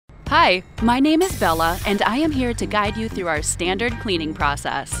Hi, my name is Bella, and I am here to guide you through our standard cleaning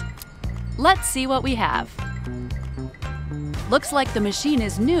process. Let's see what we have. Looks like the machine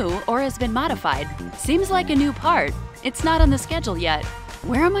is new or has been modified. Seems like a new part. It's not on the schedule yet.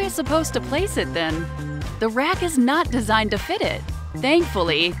 Where am I supposed to place it then? The rack is not designed to fit it.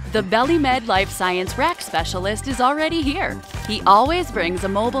 Thankfully, the Belimed Life Science rack specialist is already here. He always brings a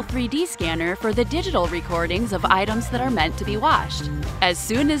mobile 3D scanner for the digital recordings of items that are meant to be washed. As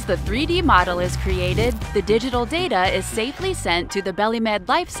soon as the 3D model is created, the digital data is safely sent to the Belimed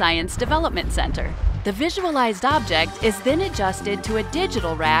Life Science Development Center. The visualized object is then adjusted to a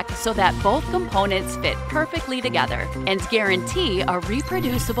digital rack so that both components fit perfectly together and guarantee a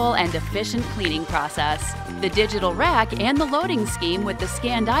reproducible and efficient cleaning process. The digital rack and the loading scheme with the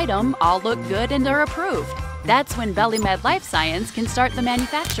scanned item all look good and are approved. That's when Belimed Life Science can start the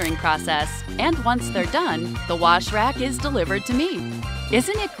manufacturing process. And once they're done, the wash rack is delivered to me.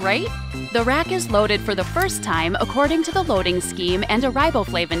 Isn't it great? The rack is loaded for the first time according to the loading scheme, and a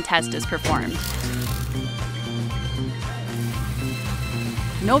riboflavin test is performed.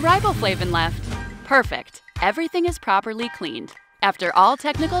 No riboflavin left. Perfect. Everything is properly cleaned. After all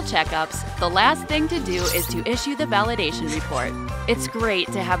technical checkups, the last thing to do is to issue the validation report. It's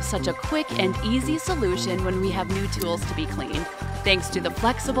great to have such a quick and easy solution when we have new tools to be cleaned, thanks to the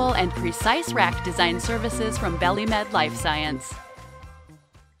flexible and precise rack design services from Belimed Life Science.